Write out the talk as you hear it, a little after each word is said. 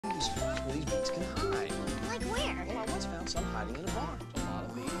some spots where these bees can hide. Like where? Well, I once found some hiding in a barn. A lot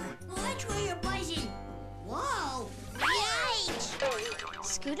of bees. Well, that's where you're buzzing. Whoa! Yikes!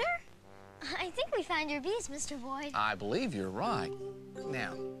 Scooter? I think we found your bees, Mr. Boyd. I believe you're right.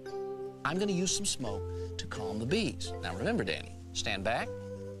 Now, I'm going to use some smoke to calm the bees. Now, remember, Danny, stand back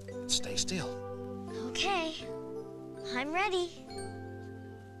and stay still. Okay. I'm ready.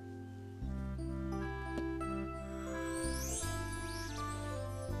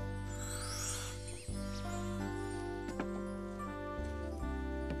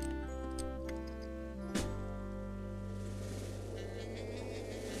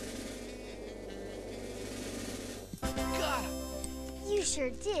 Got him. You sure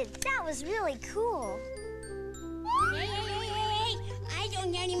did. That was really cool. Hey! I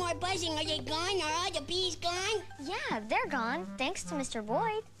don't hear any more buzzing. Are they gone? Are all the bees gone? Yeah, they're gone, thanks to Mr.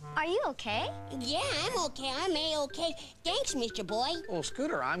 Boyd. Are you okay? Yeah, I'm okay. I'm A-okay. Thanks, Mr. Boyd. Well,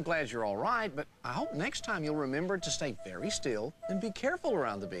 Scooter, I'm glad you're all right, but I hope next time you'll remember to stay very still and be careful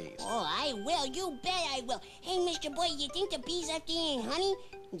around the bees. Oh, I will. You bet I will. Hey, Mr. Boyd, you think the bees left eating honey?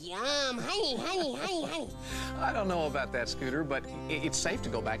 Yum, honey, honey, honey, honey. I don't know about that, Scooter, but it's safe to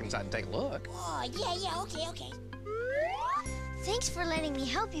go back inside and take a look. Oh, yeah, okay. Thanks for letting me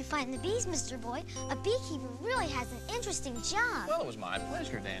help you find the bees, Mr. Boyd. A beekeeper really has an interesting job. Well, it was my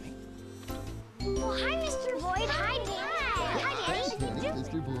pleasure, Danny. Well, hi, Mr. Boyd. Hi, Danny. Hi, Danny.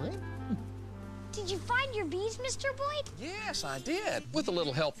 Mr. Boyd? Did you find your bees, Mr. Boyd? Yes, I did, with a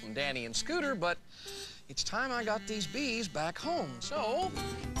little help from Danny and Scooter, but it's time I got these bees back home, so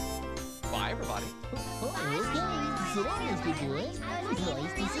bye, everybody. Okay. So long, Mr. Boyd.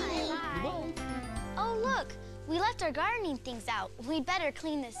 Nice to see you. Goodbye. Oh, look. We left our gardening things out. We'd better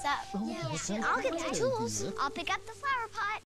clean this up. Oh, yes. I'll get the tools. I'll pick up the flower pot.